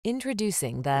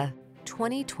Introducing the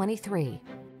 2023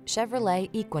 Chevrolet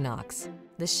Equinox.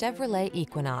 The Chevrolet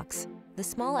Equinox, the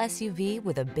small SUV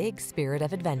with a big spirit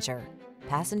of adventure.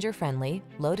 Passenger-friendly,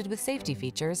 loaded with safety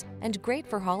features, and great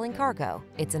for hauling cargo,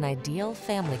 it's an ideal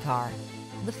family car.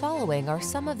 The following are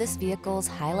some of this vehicle's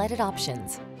highlighted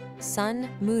options: sun,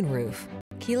 moonroof,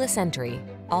 keyless entry,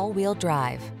 all-wheel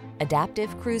drive,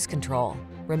 adaptive cruise control,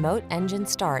 remote engine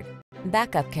start,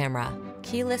 backup camera,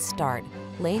 keyless start,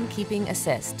 lane keeping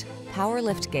assist, power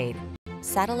liftgate,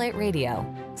 satellite radio.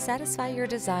 Satisfy your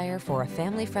desire for a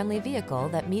family-friendly vehicle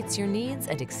that meets your needs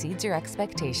and exceeds your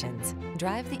expectations.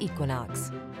 Drive the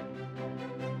Equinox.